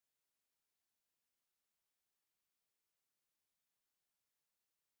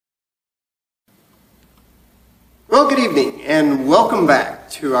Well, good evening, and welcome back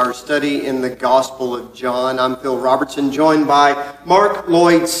to our study in the Gospel of John. I'm Phil Robertson, joined by Mark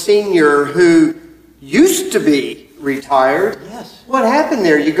Lloyd Sr., who used to be retired. Yes. What happened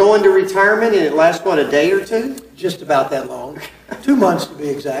there? You go into retirement and it lasts, what, a day or two? Just about that long. 2 months to be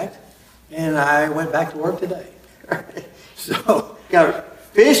exact. And I went back to work today. So Got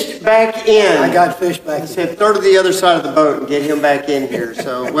fished back in. I got fished back He in. said, throw to the other side of the boat and get him back in here.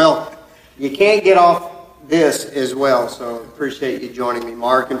 So, well, you can't get off this as well. So appreciate you joining me,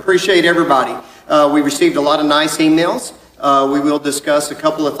 Mark, and appreciate everybody. We received a lot of nice emails. We will discuss a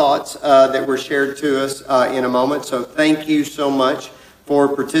couple of thoughts that were shared to us in a moment. So thank you so much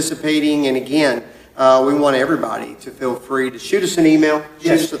for participating. And again, we want everybody to feel free to shoot us an email,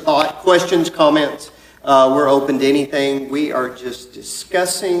 shoot us a thought, questions, comments. We're open to anything. We are just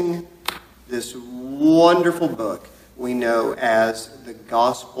discussing this wonderful book we know as the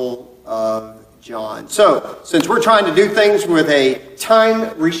Gospel of John. So, since we're trying to do things with a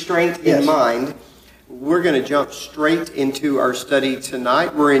time restraint in mind, we're going to jump straight into our study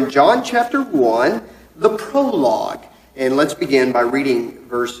tonight. We're in John chapter 1, the prologue. And let's begin by reading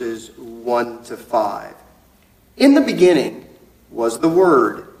verses 1 to 5. In the beginning was the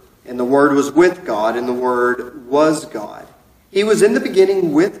Word, and the Word was with God, and the Word was God. He was in the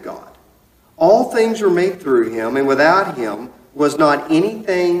beginning with God. All things were made through him, and without him was not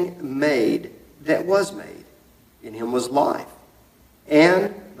anything made that was made. In him was life,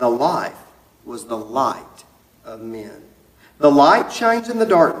 and the life was the light of men. The light shines in the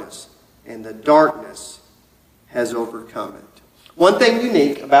darkness, and the darkness has overcome it. One thing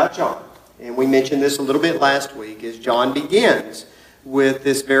unique about John, and we mentioned this a little bit last week, is John begins with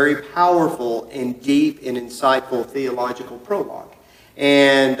this very powerful and deep and insightful theological prologue.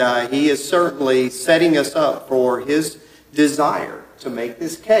 And he is certainly setting us up for his desire to make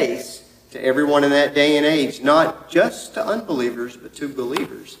this case to everyone in that day and age, not just to unbelievers, but to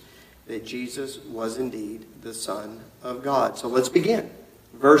believers, that Jesus was indeed the Son of God. So let's begin.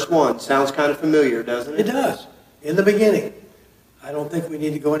 Verse 1 sounds kind of familiar, doesn't it? It does. In the beginning. I don't think we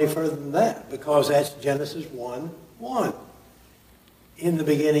need to go any further than that, because that's Genesis 1:1. In the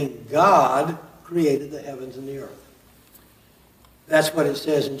beginning, God created the heavens and the earth. That's what it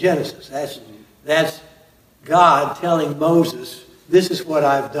says in Genesis. That's God telling Moses, this is what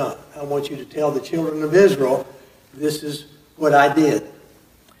I've done. I want you to tell the children of Israel, this is what I did.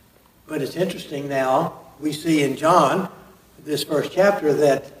 But it's interesting now, we see in John, this first chapter,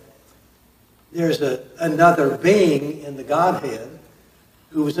 that there's another being in the Godhead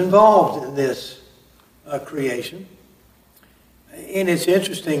who was involved in this creation. And it's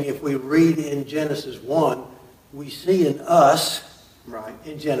interesting, if we read in Genesis 1, we see in us, Right.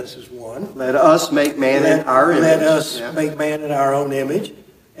 in Genesis 1. Let us make man in our image. Let us make man in our own image.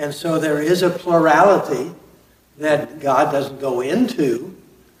 And so there is a plurality that God doesn't go into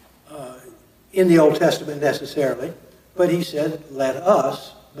in the Old Testament necessarily, but he said, let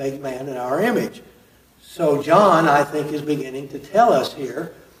us make man in our image. So John, I think, is beginning to tell us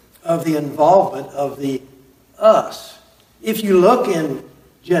here of the involvement of the us. If you look in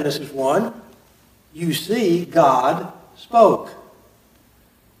Genesis 1, you see God spoke.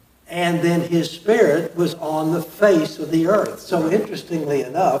 And then his Spirit was on the face of the earth. So interestingly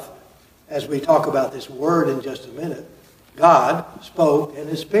enough, as we talk about this word in just a minute, God spoke and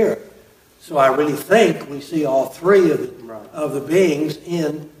his Spirit. So I really think we see all three of the beings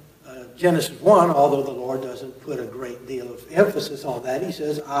in Genesis 1, although the Lord doesn't put a great deal of emphasis on that. He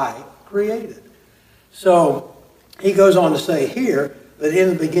says, I created. So he goes on to say here that in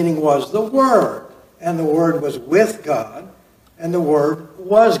the beginning was the Word, and the Word was with God, and the Word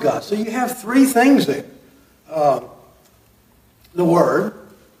was God. So you have three things there. The Word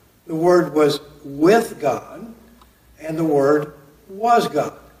was with God, and the Word was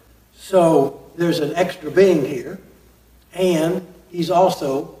God. So there's an extra being here, and he's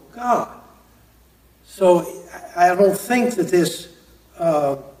also God. So I don't think that this,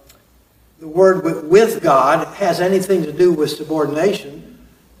 the word with God has anything to do with subordination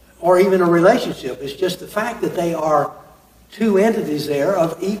or even a relationship. It's just the fact that they are two entities there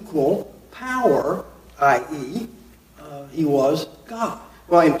of equal power, i.e., he was God.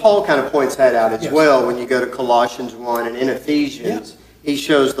 Well, and Paul kind of points that out as well when you go to Colossians 1 and in Ephesians. He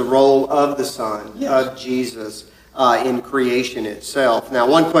shows the role of the Son, of Jesus, in creation itself. Now,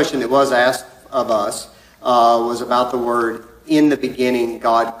 one question that was asked of us was about the word, in the beginning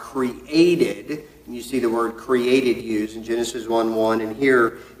God created. And you see the word created used in Genesis 1:1. And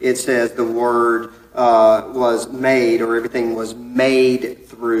here it says the word was made, or everything was made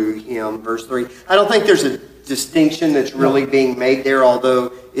through him. Verse 3. I don't think there's a distinction that's really being made there,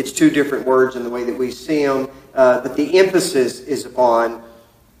 although it's two different words in the way that we see them. but the emphasis is upon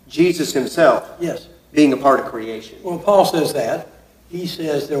Jesus himself Yes. being a part of creation. Well, Paul says that. He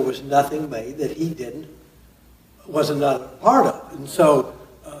says there was nothing made that he wasn't not a part of. And so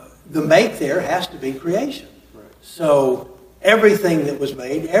the make there has to be creation. Right. So everything that was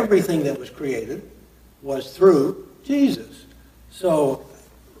made, everything that was created was through Jesus. So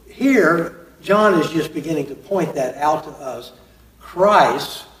here, John is just beginning to point that out to us,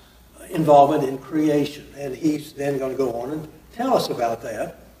 Christ's involvement in creation. And he's then going to go on and tell us about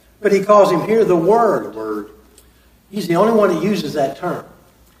that. But he calls him here the Word. The Word. He's the only one that uses that term.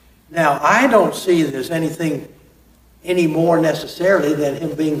 Now, I don't see that there's anything any more necessarily than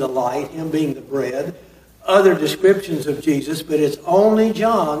him being the light, him being the bread, other descriptions of Jesus, but it's only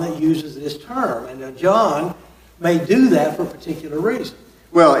John that uses this term. And John may do that for a particular reason.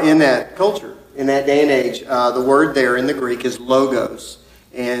 Well, in that culture, in that day and age, the word there in the Greek is logos.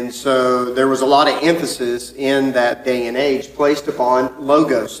 And so there was a lot of emphasis in that day and age placed upon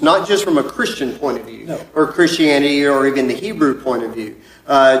logos, not just from a Christian point of view, or Christianity, or even the Hebrew point of view.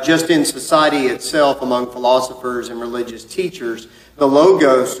 Just in society itself, among philosophers and religious teachers, the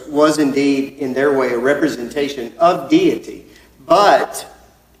logos was indeed, in their way, a representation of deity. But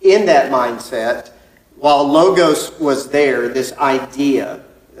in that mindset, while logos was there, this idea,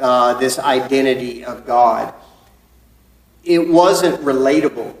 this identity of God, it wasn't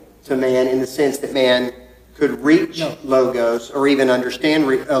relatable to man in the sense that man could reach logos or even understand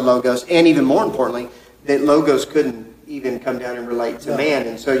logos, and even more importantly, that logos couldn't even come down and relate to man.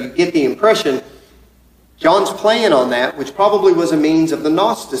 And so you get the impression John's playing on that, which probably was a means of the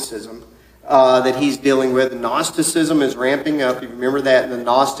Gnosticism that he's dealing with. Gnosticism is ramping up. You remember that? And the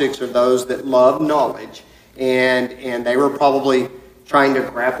Gnostics are those that love knowledge. And they were probably trying to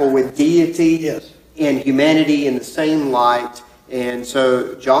grapple with deity and humanity in the same light. And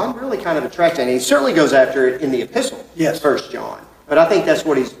so John really kind of attracts that. And he certainly goes after it in the epistle, 1 John. But I think that's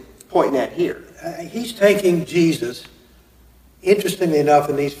what he's pointing at here. He's taking Jesus, interestingly enough,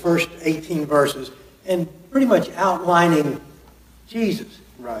 in these first 18 verses, and pretty much outlining Jesus.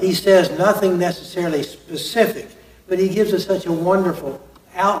 Right. He says nothing necessarily specific, but he gives us such a wonderful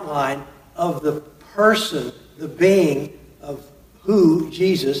outline of the person, the being of who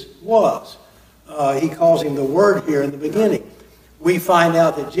Jesus was. He calls him the Word here in the beginning. We find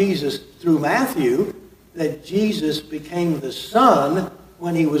out that Jesus, through Matthew, that Jesus became the Son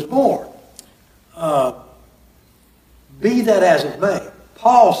when he was born. Be that as it may,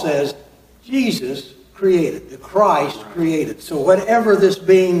 Paul says Jesus created, the Christ created. So whatever this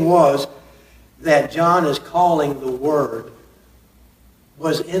being was that John is calling the Word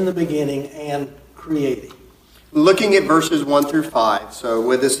was in the beginning and creating. Looking at verses 1 through 5, so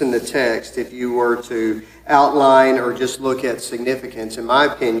with us in the text, if you were to outline or just look at significance, in my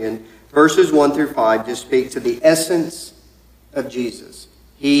opinion, verses 1 through 5 just speak to the essence of Jesus.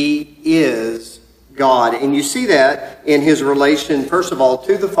 He is God. And you see that in his relation, first of all,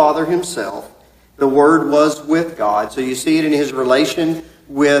 to the Father himself. The Word was with God. So you see it in his relation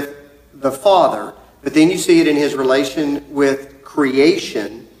with the Father. But then you see it in his relation with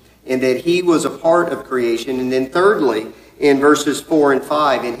creation, and that he was a part of creation. And then thirdly, in verses 4 and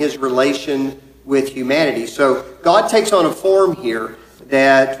 5, in his relation with humanity. So God takes on a form here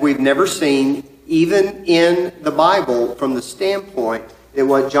that we've never seen, even in the Bible, from the standpoint that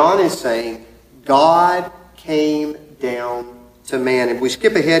what John is saying, God came down to man. If we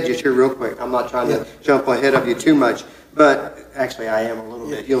skip ahead just here real quick, I'm not trying to jump ahead of you too much, but actually I am a little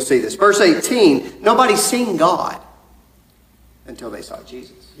bit. You'll see this. Verse 18, nobody's seen God until they saw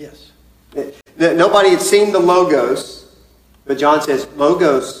Jesus. Yes. Nobody had seen the Logos, but John says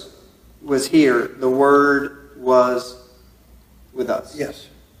Logos was here. The Word was with us. Yes.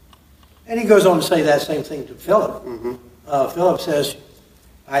 And he goes on to say that same thing to Philip. Mm-hmm. Philip says,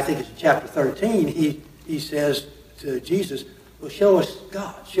 I think it's in chapter 13, he says to Jesus, well, show us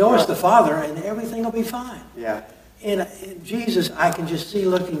God. Show us the Father, and everything will be fine. Yeah. And Jesus, I can just see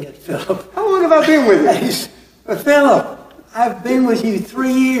looking at Philip. How long have I been with you? Philip, I've been with you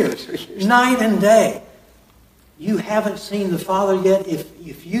 3 years, night and day. You haven't seen the Father yet.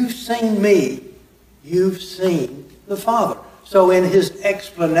 If you've seen me, you've seen the Father. So in his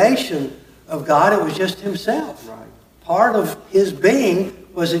explanation of God, it was just himself. Right. Part of his being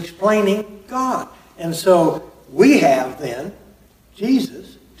was explaining God. And so we have then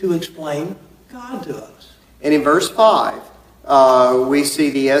Jesus to explain God to us. And in verse 5, we see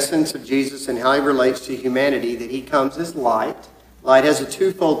the essence of Jesus and how he relates to humanity, that he comes as light. Light has a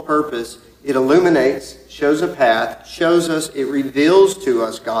twofold purpose. It illuminates, shows a path, shows us, it reveals to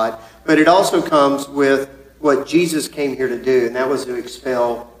us God, but it also comes with what Jesus came here to do, and that was to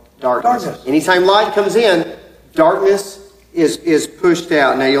expel darkness. Anytime light comes in, Darkness is pushed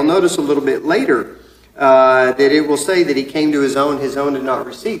out. Now you'll notice a little bit later that it will say that he came to his own did not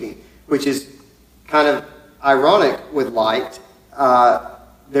receive him, which is kind of ironic with light.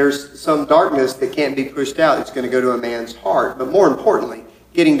 There's some darkness that can't be pushed out. It's going to go to a man's heart. But more importantly,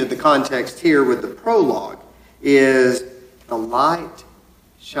 getting to the context here with the prologue, is the light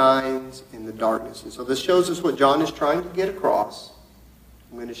shines in the darkness. And so this shows us what John is trying to get across.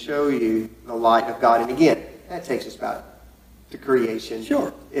 I'm going to show you the light of God. And again, that takes us back to creation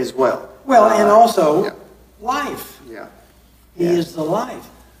as well. Well, and also yeah. life. Yeah. He is the life.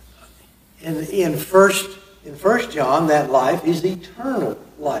 In First John, that life is eternal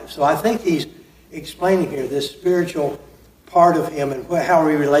life. So I think he's explaining here this spiritual part of him and how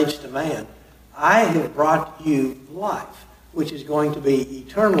he relates to man. I have brought you life, which is going to be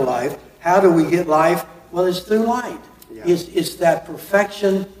eternal life. How do we get life? Well, it's through light. Yeah. It's that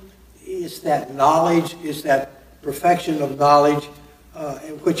perfection, it's that knowledge, it's that perfection of knowledge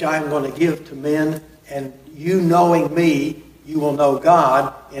which I am going to give to men. And you knowing me, you will know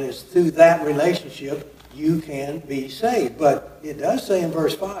God, and it's through that relationship you can be saved. But it does say in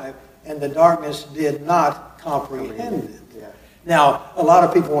verse 5, and the darkness did not comprehend it. Yeah. Now, a lot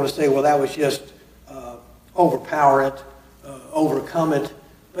of people want to say, well, that was just overpower it, overcome it.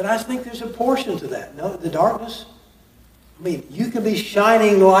 But I think there's a portion to that. No, the darkness, I mean, you can be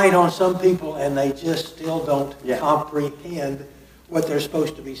shining light on some people and they just still don't comprehend what they're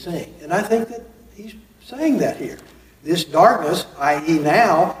supposed to be seeing. And I think that he's saying that here. This darkness, i.e.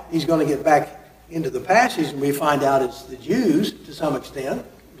 now, he's going to get back into the passage and we find out it's the Jews to some extent.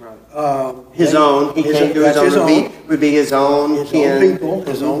 Right. His own. He came to his own. Would be his own kin. His own people,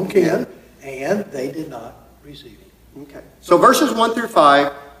 his own kin. And they did not receive him. Okay. So verses 1 through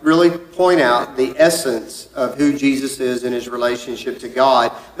 5 really point out the essence of who Jesus is in his relationship to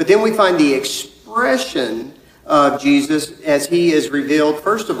God. But then we find the expression of Jesus as he is revealed,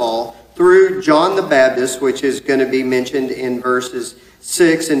 first of all, through John the Baptist, which is going to be mentioned in verses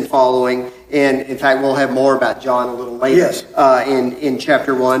 6 and following. And in fact, we'll have more about John a little later in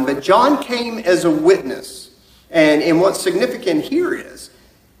chapter 1. But John came as a witness. And what's significant here is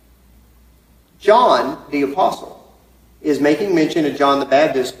John, the apostle, is making mention of John the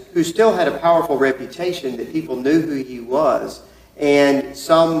Baptist, who still had a powerful reputation that people knew who he was. And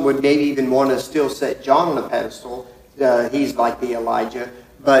some would maybe even want to still set John on a pedestal. He's like the Elijah.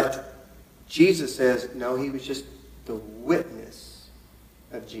 But Jesus says, no, he was just the witness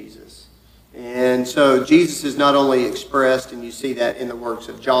of Jesus. And so Jesus is not only expressed, and you see that in the works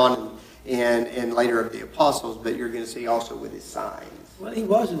of John and later of the apostles, but you're going to see also with his signs. Well, he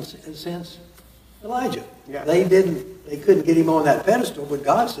was, in a sense, Elijah. Yeah. They couldn't get him on that pedestal, but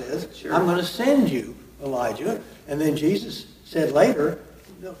God says, I'm going to send you Elijah. And then Jesus said later,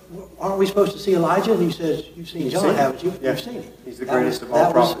 aren't we supposed to see Elijah? And he says, you've seen John, haven't you? Yeah. You've seen him. He's the greatest of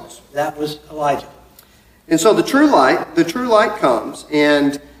all prophets. That was Elijah. And so the true light comes,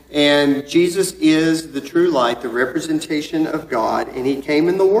 and Jesus is the true light, the representation of God, and he came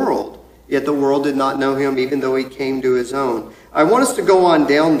in the world, yet the world did not know him, even though he came to his own. I want us to go on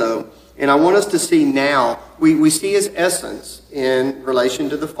down, though, and I want us to see now, we see his essence in relation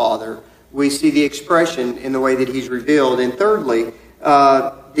to the Father. We see the expression in the way that he's revealed. And thirdly,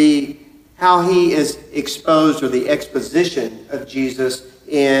 how he is exposed, or the exposition of Jesus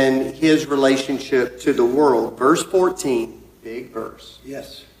in his relationship to the world. Verse 14, big verse.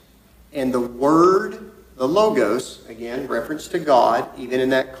 Yes. And the Word, the Logos, again, reference to God, even in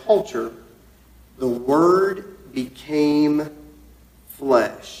that culture, the Word became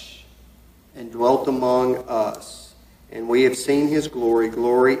flesh and dwelt among us. And we have seen his glory,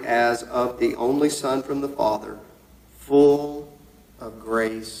 glory as of the only Son from the Father, full of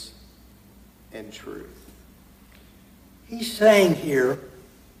grace and truth. He's saying here,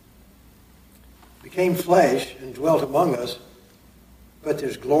 became flesh and dwelt among us, but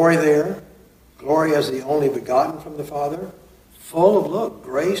there's glory there, glory as the only begotten from the Father, full of,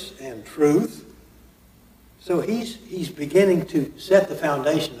 grace and truth. So he's beginning to set the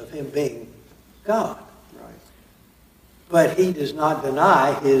foundation of him being God. Right. But he does not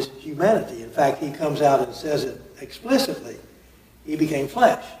deny his humanity. In fact, he comes out and says it explicitly. He became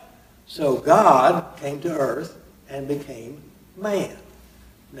flesh. So God came to earth and became man.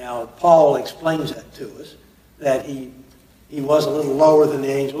 Now, Paul explains that to us, that he was a little lower than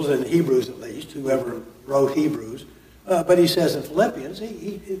the angels, in Hebrews at least, whoever wrote Hebrews. But he says in Philippians,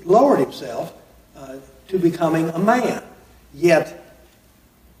 he lowered himself to becoming a man. Yet,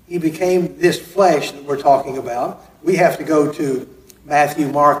 he became this flesh that we're talking about. We have to go to Matthew,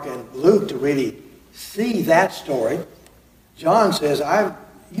 Mark, and Luke to really see that story. John says,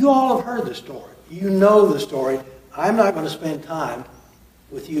 you all have heard the story. You know the story. I'm not going to spend time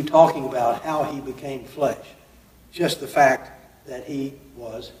with you talking about how he became flesh. Just the fact that he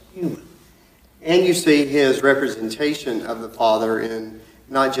was human. And you see his representation of the Father in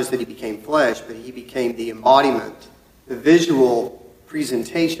not just that he became flesh, but he became the embodiment, the visual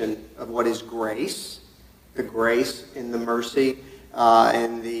presentation of what is grace, the grace and the mercy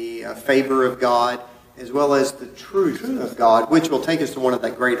and the favor of God, as well as the truth of God, which will take us to one of the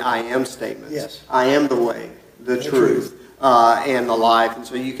great I am statements. Yes. I am the way, the truth, and the life. And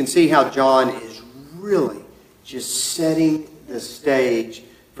so you can see how John is really just setting the stage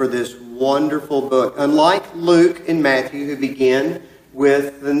for this wonderful book. Unlike Luke and Matthew, who begin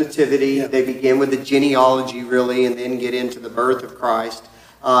with the nativity, they begin with the genealogy, really, and then get into the birth of Christ.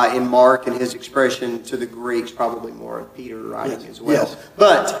 In Mark and his expression to the Greeks, probably more of Peter writing as well. Yes.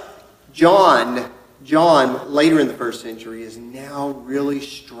 But John, later in the first century, is now really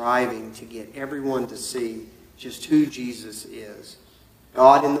striving to get everyone to see just who Jesus is.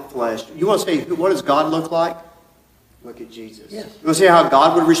 God in the flesh. You want to say, what does God look like? Look at Jesus. Yes. You want to see how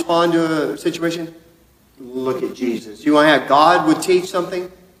God would respond to a situation? Look at Jesus. You want to have God would teach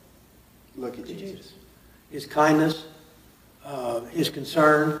something? Look at Jesus. His kindness, his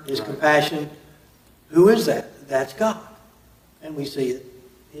concern, his compassion. Who is that? That's God. And we see it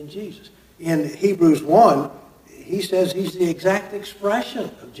in Jesus. In Hebrews 1, he says he's the exact expression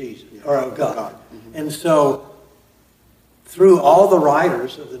of Jesus, or of God. Mm-hmm. And so, through all the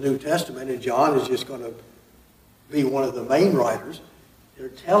writers of the New Testament, and John is just going to be one of the main writers, they're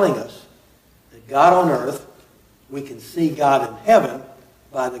telling us that God on earth, we can see God in heaven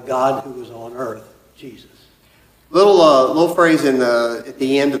by the God who was on earth, Jesus. Little phrase at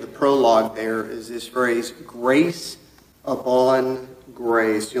the end of the prologue there is this phrase, grace upon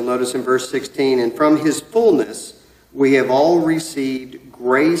grace. You'll notice in verse 16, and from his fullness we have all received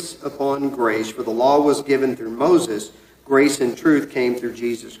grace upon grace, for the law was given through Moses, grace and truth came through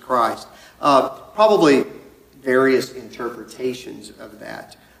Jesus Christ. Probably various interpretations of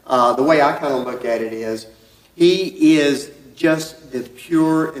that. The way I kind of look at it is, he is just the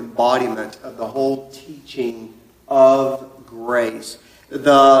pure embodiment of the whole teaching of grace.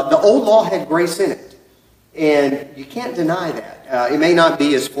 The old law had grace in it, and you can't deny that. It may not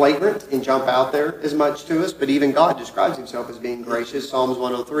be as flagrant and jump out there as much to us, but even God describes himself as being gracious. Psalms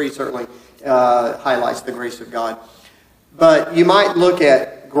 103 certainly highlights the grace of God. But you might look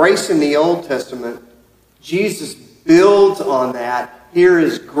at grace in the Old Testament. Jesus builds on that. Here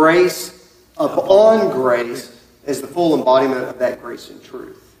is grace upon grace as the full embodiment of that grace and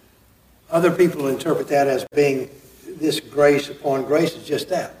truth. Other people interpret that as being this grace upon grace is just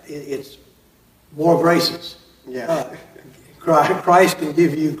that. It's more graces. Yeah. Christ can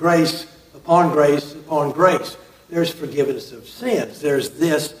give you grace upon grace upon grace. There's forgiveness of sins. There's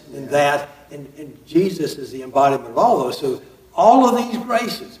this and that. And Jesus is the embodiment of all those. So all of these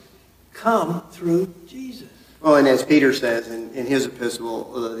graces come through Jesus. Well, and as Peter says in his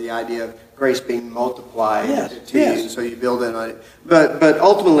epistle, the idea of grace being multiplied to you, so you build in on it. But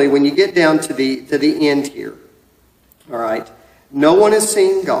ultimately, when you get down to the end here, all right, no one has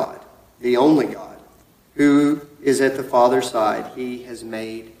seen God, the only God, who is at the Father's side. He has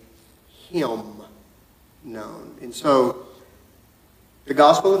made him known. And so, the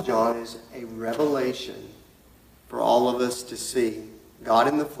Gospel of John is a revelation for all of us to see God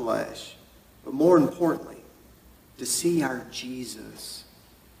in the flesh, but more importantly, to see our Jesus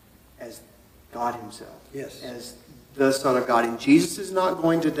as God himself, as the Son of God. And Jesus is not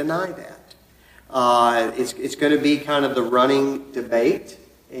going to deny that. It's going to be kind of the running debate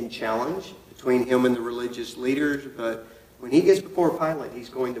and challenge between him and the religious leaders, but when he gets before Pilate, he's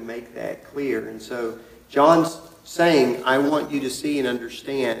going to make that clear. And so John's saying, I want you to see and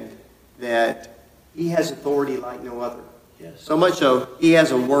understand that he has authority like no other. Yes. So much so, he has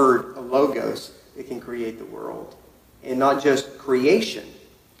a word, a logos, that can create the world. And not just creation,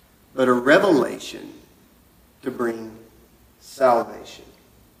 but a revelation to bring salvation.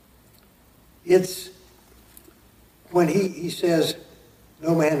 It's when he says,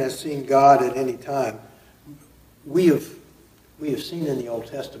 no man has seen God at any time. We have seen in the Old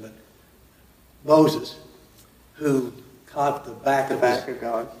Testament Moses, who caught the back of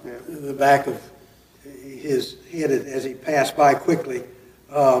God, the back of his head as he passed by quickly.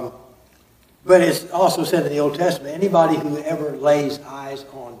 But it's also said in the Old Testament, anybody who ever lays eyes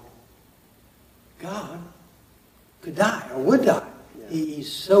on God could die or would die. Yeah.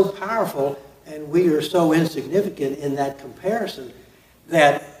 He's so powerful, and we are so insignificant in that comparison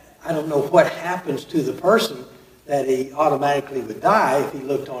that I don't know what happens to the person that he automatically would die if he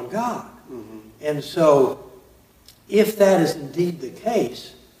looked on God. Mm-hmm. And so, if that is indeed the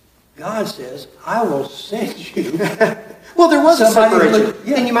case, God says, I will send you. Well, there was a Somebody separation.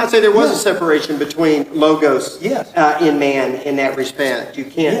 yeah. And you might say there was Yeah. a separation between Logos Yes. in man in that respect. You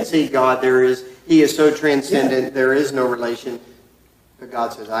can't Yes. see God. He is so transcendent. Yeah. There is no relation. But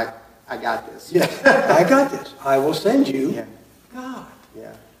God says, I got this. Yes, I got this. I will send you Yeah. God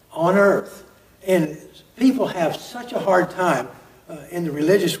Yeah. on earth. And people have such a hard time in the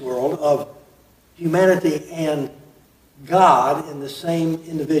religious world of humanity and God in the same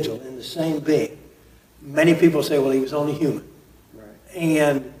individual, in the same being. Many people say, well, he was only human. Right.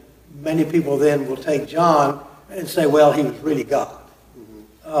 And many people then will take John and say, well, he was really God.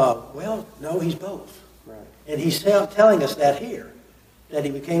 Mm-hmm. Well, no, he's both. Right. And he's telling us that here, that he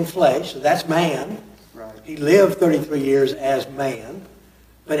became flesh, so that's man. Right. He lived 33 years as man,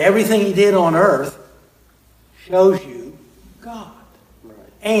 but everything he did on earth shows you God. Right.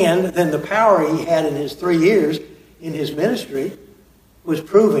 And then the power he had in his 3 years in his ministry was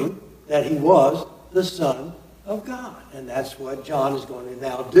proving that he was the Son of God. And that's what John is going to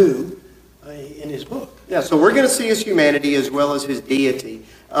now do in his book. Yeah, so we're going to see his humanity as well as his deity.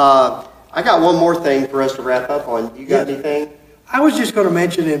 I got one more thing for us to wrap up on. You got anything? I was just going to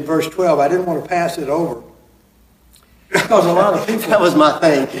mention in verse 12, I didn't want to pass it over, because a lot of people... That was my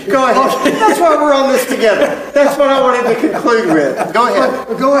thing. Go ahead. That's why we're on this together. That's what I wanted to conclude with. Go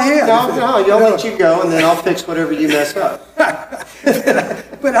ahead. Go ahead. No, I'll let you go, and then I'll fix whatever you mess up.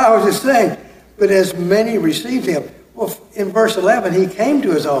 But I was just saying, but as many received him. Well, in verse 11, he came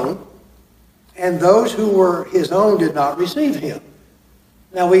to his own, and those who were his own did not receive him.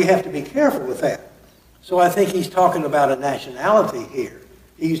 Now, we have to be careful with that. So I think he's talking about a nationality here.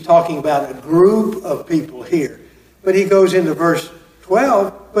 He's talking about a group of people here. But he goes into verse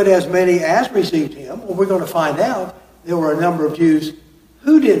 12, but as many as received him, well, we're going to find out there were a number of Jews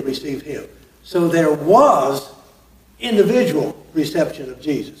who did receive him. So there was individual reception of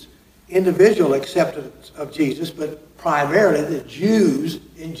Jesus, individual acceptance of Jesus, but primarily the Jews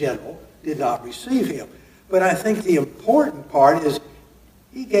in general did not receive him. But I think the important part is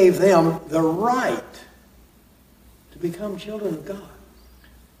he gave them the right to become children of God.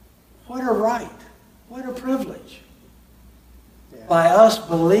 What a right. What a privilege. Yeah. By us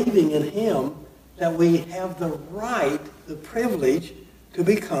believing in him, that we have the right, the privilege to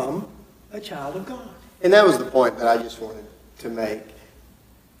become a child of God. And that was the point that I just wanted to make.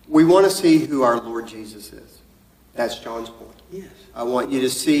 We want to see who our Lord Jesus is. That's John's point. Yes. I want you to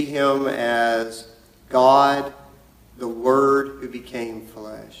see him as God, the Word who became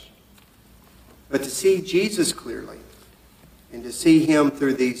flesh. But to see Jesus clearly and to see him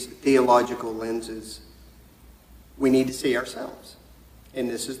through these theological lenses, we need to see ourselves. And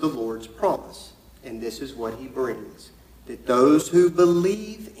this is the Lord's promise. And this is what he brings. That those who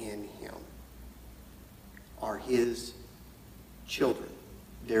believe in him are his children.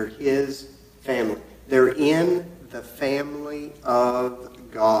 They're his family. They're in the family of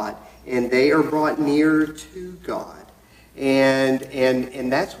God. And they are brought near to God. And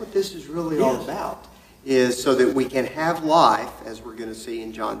that's what this is really all about. Is so that we can have life, as we're going to see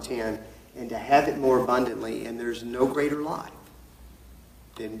in John 10, and to have it more abundantly. And there's no greater life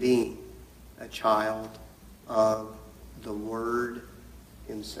than being a child of the Word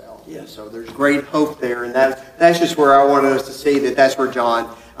himself. Yes. So there's great hope there, and that's just where I wanted us to see that that's where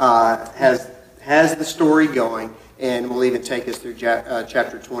John has the story going, and will even take us through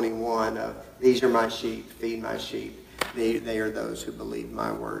chapter 21 of, these are my sheep, feed my sheep. They are those who believe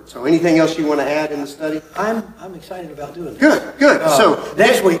my word. So anything else you want to add in the study? I'm excited about doing this. Good. So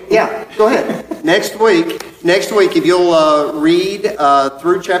next week. Yeah, go ahead. Next week, if you'll read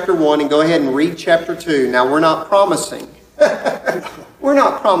through chapter 1 and go ahead and read chapter 2. Now, we're not promising. We're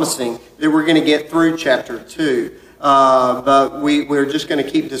not promising that we're going to get through chapter 2. But we're just going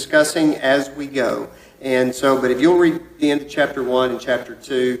to keep discussing as we go. And so, but if you'll read the end of chapter 1 and chapter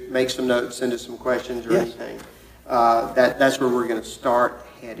 2, make some notes, send us some questions or anything. That's where we're going to start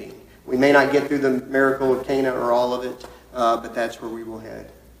heading. We may not get through the miracle of Cana or all of it, but that's where we will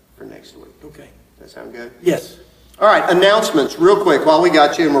head for next week. Okay. Does that sound good? Yes. All right, announcements real quick while we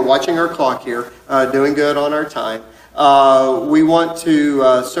got you, and we're watching our clock here, doing good on our time. We want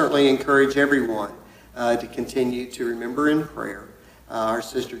to certainly encourage everyone to continue to remember in prayer our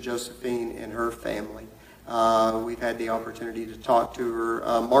sister Josephine and her family. We've had the opportunity to talk to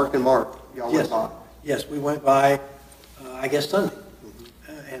her. Mark and Mark, y'all went by. Yes, we went by, I guess, Sunday,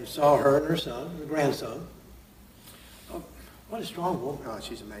 and saw her and her son, her grandson. Oh, what a strong woman. Oh,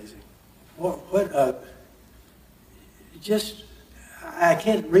 she's amazing. Just, I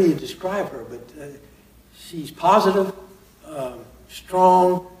can't really describe her, but she's positive,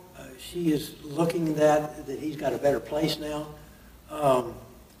 strong. She is looking that he's got a better place now.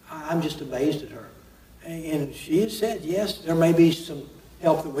 I'm just amazed at her. And she has said, yes, there may be some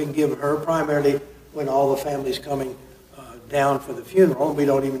help that we can give her, primarily when all the family's coming down for the funeral. And we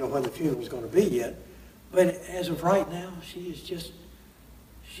don't even know when the funeral is going to be yet. But as of right now,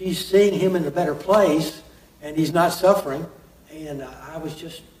 she's seeing him in a better place, and he's not suffering. And I was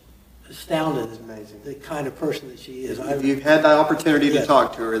just astounded at the kind of person that she is. If you've had the opportunity to Yes.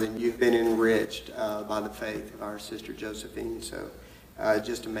 talk to her, then you've been enriched by the faith of our sister Josephine. So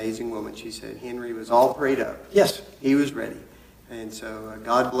just amazing woman. She said Henry was all prayed up. Yes. He was ready. And so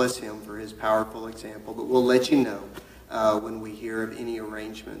God bless him for his powerful example. But we'll let you know when we hear of any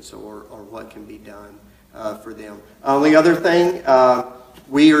arrangements or what can be done for them. Only other thing,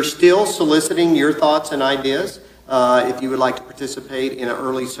 we are still soliciting your thoughts and ideas. If you would like to participate in an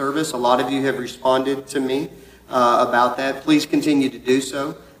early service, a lot of you have responded to me about that. Please continue to do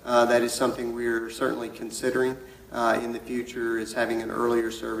so. That is something we're certainly considering in the future, is having an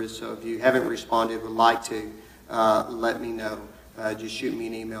earlier service. So if you haven't responded, would like to, let me know. Just shoot me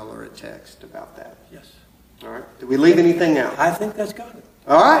an email or a text about that. Yes. All right. Did we leave anything out? I think that's got it.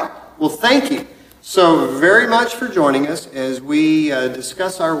 All right. Well, thank you so very much for joining us as we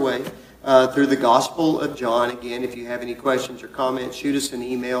discuss our way through the Gospel of John. Again, if you have any questions or comments, shoot us an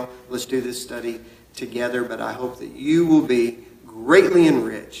email. Let's do this study together. But I hope that you will be greatly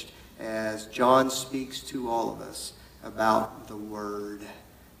enriched as John speaks to all of us about the Word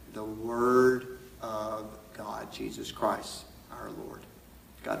of God, Jesus Christ, our Lord.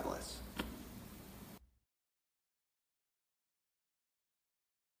 God bless.